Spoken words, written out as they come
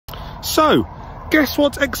So, guess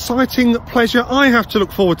what exciting pleasure I have to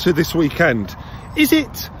look forward to this weekend? Is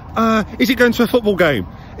it going to a football game?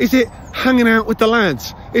 Is it hanging out with the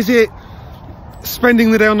lads? Is it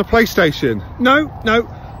spending the day on the PlayStation? No.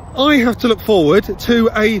 I have to look forward to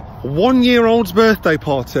a 1-year-old's birthday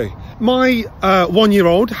party. My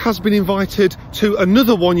 1-year-old has been invited to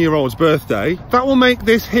another 1-year-old's birthday. That will make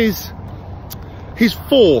this his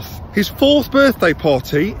fourth birthday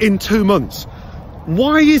party in 2 months.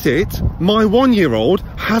 Why is it my 1-year-old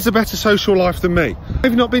has a better social life than me?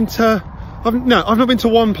 I've not been to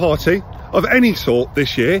one party of any sort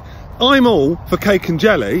this year. I'm all for cake and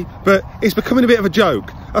jelly, but it's becoming a bit of a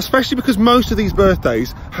joke, especially because most of these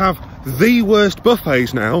birthdays have the worst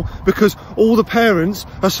buffets now because all the parents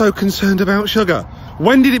are so concerned about sugar.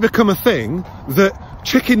 When did it become a thing that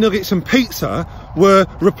chicken nuggets and pizza were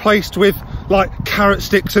replaced with like carrot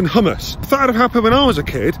sticks and hummus? If that had happened when I was a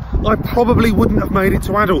kid, I probably wouldn't have made it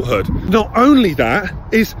to adulthood. Not only that,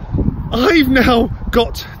 is I've now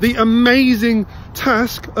got the amazing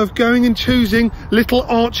task of going and choosing little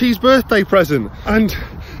Archie's birthday present. And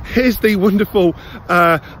here's the wonderful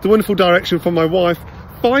direction from my wife.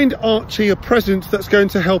 Find Archie a present that's going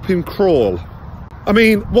to help him crawl. I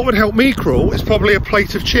mean, what would help me crawl is probably a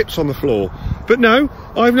plate of chips on the floor. But no,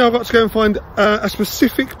 I've now got to go and find a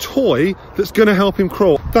specific toy that's going to help him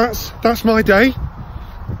crawl. That's my day.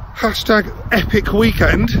 Hashtag epic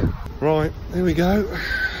weekend. Right, here we go.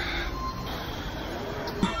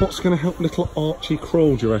 What's going to help little Archie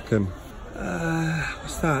crawl, do you reckon?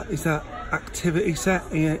 What's that? Is that activity set?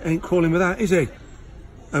 He ain't crawling with that, is he?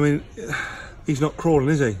 I mean, he's not crawling,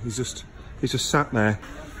 is he? He's just sat there.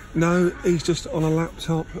 No, he's just on a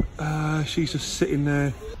laptop. She's just sitting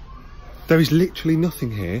there. There is literally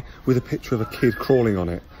nothing here with a picture of a kid crawling on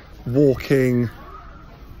it. Walking,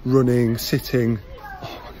 running, sitting.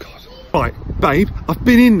 Oh my God. Right, babe, I've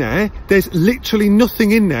been in there. There's literally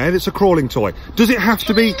nothing in there that's a crawling toy. Does it have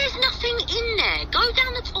to be? There's nothing in there. Go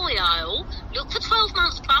down the toy aisle, look for 12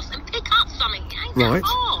 months plus and pick up something. It ain't that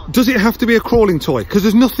hard. Does it have to be a crawling toy? Because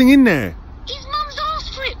there's nothing in there. His mum's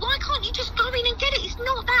asked for it. Why can't you just go in and get it? It's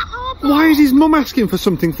not that hard. Why is his mum asking for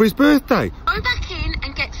something for his birthday? Go back in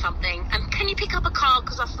and get something. And can you pick up a card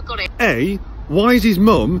because I forgot it? A, why is his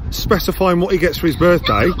mum specifying what he gets for his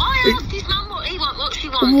birthday? No, I asked his mum what he wants, what she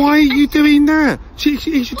wants. Why are you doing that? He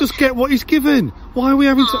should just get what he's given. Why are we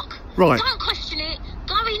having Mark, to... Right. Don't question it.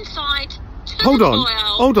 Go inside. Hold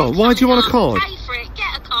on. Why do you want a card? Pay for it,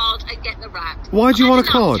 get a card and get the wrap. Why do you want a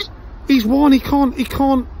card? He's one, he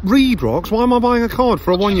can't read, Rox. Why am I buying a card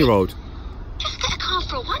for a 1-year-old? Just get a card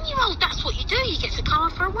for a 1-year-old. That's what you do. You get a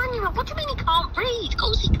card for a 1-year-old. What do you mean he can't read? Of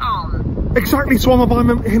course he can't. Exactly, so why am I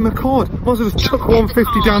buying him a card? Might as well just chuck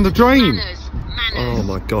 150 down the drain. Manners. Oh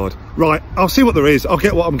my God. Right, I'll see what there is. I'll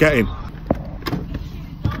get what I'm getting.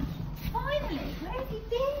 Finally, where have you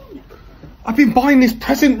been? I've been buying this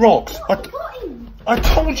present, Rox. What have you got in? I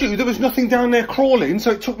told you there was nothing down there crawling,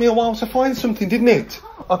 so it took me a while to find something, didn't it?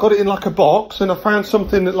 I got it in like a box and I found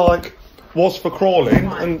something that like was for crawling.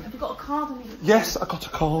 Right. And Have you got a card on you? yes, I got a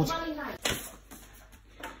card.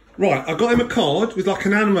 Right, I got him a card with like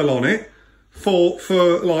an animal on it for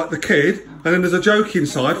like the kid, and then there's a joke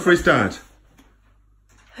inside for his dad.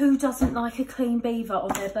 Who doesn't like a clean beaver on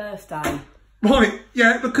their birthday? Right,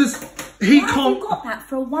 yeah, because he Why can't... have you got that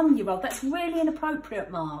for a 1-year-old? That's really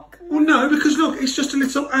inappropriate, Mark. Well, no, because look, it's just a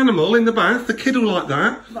little animal in the bath. The kid will like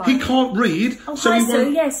that. Right. He can't read, Oh, so hi, he Sue.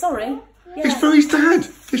 won't... Yeah, sorry. Yeah. It's for his dad.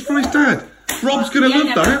 It's for his dad. Rob's going to love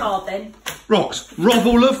Have a that. card, then. Rox, Rob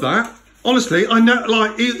will love that. Honestly, I know,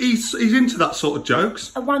 like, he's into that sort of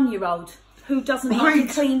jokes. A 1-year-old who doesn't like Right.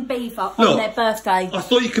 a clean beaver on Look, their birthday. I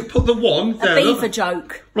thought you could put the one there. A beaver look.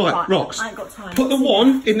 joke. Right, Rox, I ain't got time. put the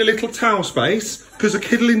one in the little towel space, because the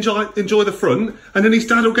kid will enjoy the front, and then his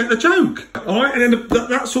dad will get the joke. All right, and then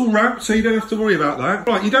that's all wrapped, so you don't have to worry about that.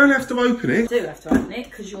 Right, you don't have to open it. You do have to open it,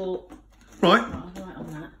 because you're... Right. Oh, right on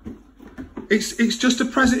that. It's just a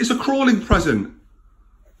present. It's a crawling present.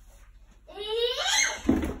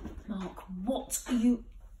 Mark, what are you...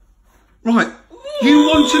 Right. You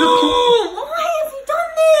wanted a... Why have you done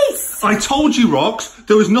this? I told you, Rox,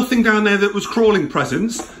 there was nothing down there that was crawling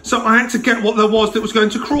presents, so I had to get what there was that was going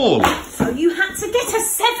to crawl. So you had to get a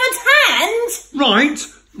severed hand?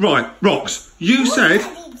 Right, Rox, you said...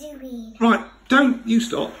 What are you doing? Right, don't you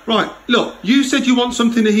stop. Right, look, you said you want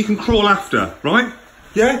something that he can crawl after, right?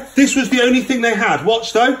 Yeah? This was the only thing they had.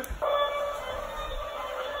 Watch, though.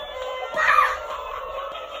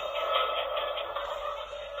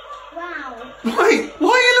 Wow. Right, why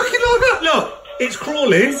are you looking like that? Look, it's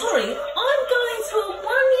crawling. Sorry, I'm going to a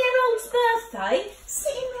 1-year-old's birthday,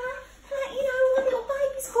 sitting there, you know, a little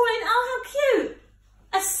baby's crawling. Oh, how cute.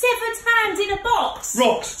 A severed hand in a box.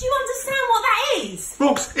 Rox. Do you understand what that is?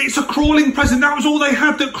 Rox, it's a crawling present. That was all they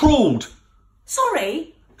had that crawled.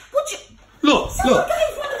 Sorry? Would you... Look, Someone look.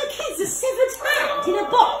 gave one of the kids a severed hand in a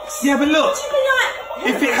box. Yeah, but look. Would you be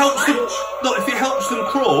like... If it helps them, look, if it helps them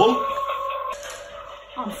crawl.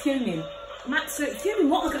 I'm fuming. I'm absolutely fuming.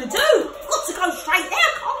 What am I going to do? I've got to go straight there.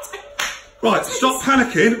 I can't take... Right, stop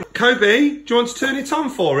panicking. Kobe, do you want to turn it on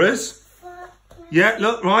for us? Yeah,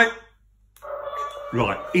 look, right.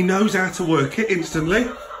 Right, he knows how to work it instantly.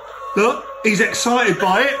 Look, he's excited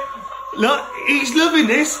by it. Look, he's loving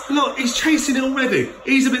this. Look, he's chasing it already.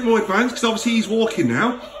 He's a bit more advanced because obviously he's walking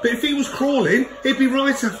now. But if he was crawling, he'd be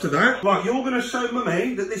right after that. Right, you're going to show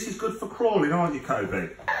Mummy that this is good for crawling, aren't you, Kobe?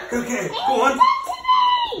 Go get it. Go on.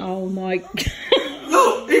 Oh my...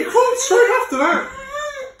 Look, he crawled straight after that.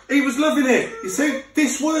 He was loving it. You see,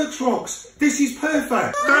 this works, Rox. This is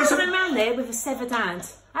perfect. I'm coming around there with a severed hand.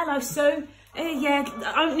 Hello, Sue. Yeah,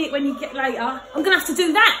 open it when you get later. I'm going to have to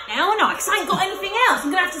do that now, aren't I? Because I ain't got anything else.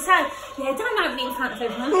 I'm going to have to say, yeah, don't open it in front of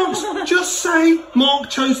everyone. Rox, just say Mark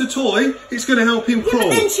chose the toy. It's going to help him crawl. But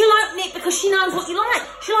then she'll open it because she knows what you like.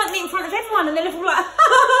 She'll open it in front of everyone and then everyone will be like,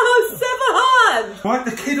 oh, severed hand. Right,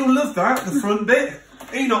 the kid will love that, the front bit.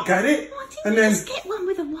 He not get it. Why didn't And you then just get one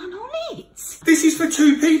with a one on it? this is for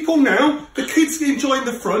 2 people now. The kid's enjoying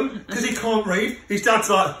the front because he can't read. His dad's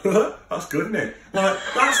like, that's good, isn't it? Like,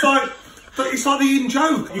 that's like, but it's like the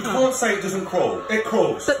in-joke. You can't say it doesn't crawl. It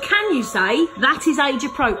crawls. But can you say that is age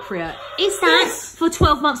appropriate? Is that Yes. for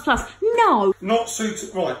 12 months plus? No. Not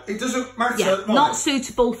suitable. Right, it doesn't matter. Yeah, Right. not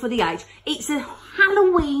suitable for the age. It's a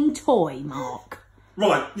Halloween toy, Mark.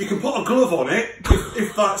 Right, you can put a glove on it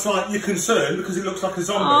if that's like your concern because it looks like a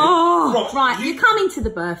zombie. Oh, Rox, right, you're coming to the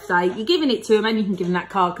birthday, you're giving it to him and you can give him that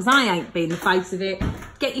card because I ain't being the face of it.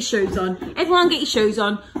 Get your shoes on. Everyone get your shoes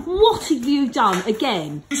on. What have you done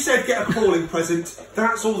again? You said get a crawling present.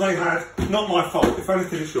 That's all they had. Not my fault. If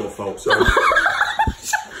anything, it's your fault. So.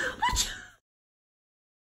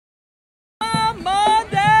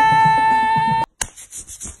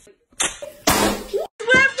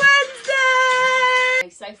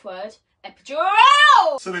 Safe word.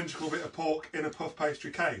 Epidural! Cylindrical bit of pork in a puff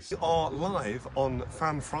pastry case. We are live on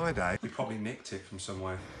Fan Friday. We probably nicked it from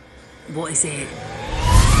somewhere. What is it?